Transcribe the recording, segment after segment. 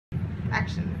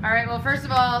Action. All right, well, first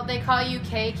of all, they call you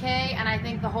KK, and I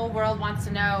think the whole world wants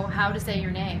to know how to say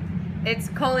your name. It's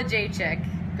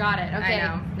KOLOJEJCHICK. Got it, okay.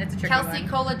 I know, it's a tricky Kelsey one.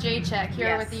 KOLOJEJCHICK here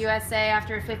Yes. with the USA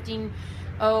after a 15-0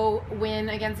 win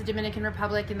against the Dominican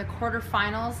Republic in the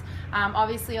quarterfinals.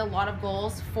 Obviously a lot of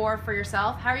goals, 4 for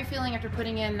yourself. How are you feeling after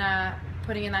putting in that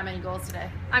many goals today?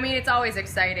 I mean, it's always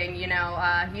exciting, you know.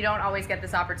 You don't always get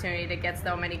this opportunity to get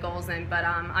so many goals in, but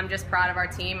I'm just proud of our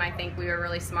team. I think we were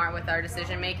really smart with our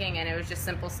decision making, and it was just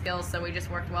simple skills, so we just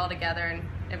worked well together, and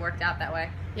it worked out that way.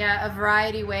 Yeah, a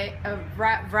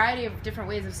variety of different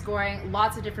ways of scoring,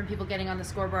 lots of different people getting on the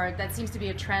scoreboard. That seems to be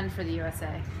a trend for the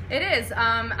USA. It is.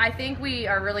 I think we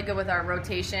are really good with our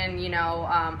rotation, you know,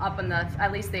 up in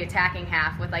at least the attacking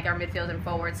half with like our midfield and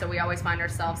forward, so we always find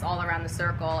ourselves all around the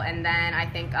circle, and then I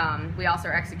think we also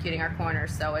are executing our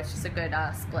corners, so it's just a good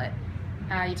split.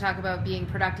 You talk about being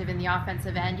productive in the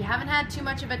offensive end. You haven't had too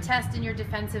much of a test in your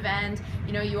defensive end.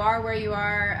 You know, you are where you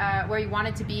are, where you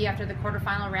wanted to be after the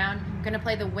quarterfinal round. Going to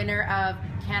play the winner of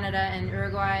Canada and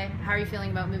Uruguay. How are you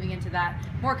feeling about moving into that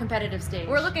more competitive stage?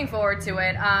 We're looking forward to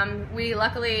it. We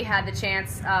luckily had the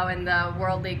chance in the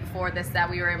World League before this that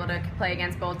we were able to play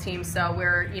against both teams, so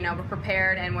we're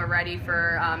prepared and we're ready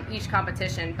for each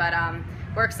competition. But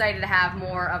we're excited to have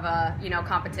more of a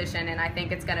competition, and I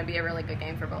think it's going to be a really good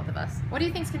game for both of us. What do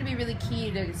you think is going to be really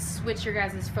key to switch your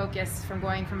guys' focus from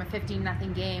going from a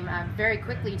 15-0 game very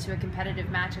quickly to a competitive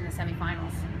match in the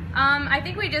semifinals? I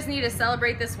think we just need to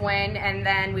celebrate this win, and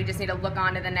then we just need to look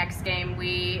on to the next game.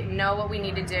 We know what we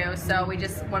need to do, so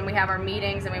when we have our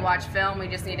meetings and we watch film, we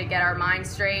just need to get our minds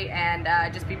straight and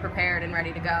just be prepared and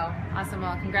ready to go. Awesome.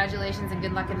 Well, congratulations and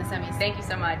good luck in the semis. Thank you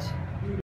so much.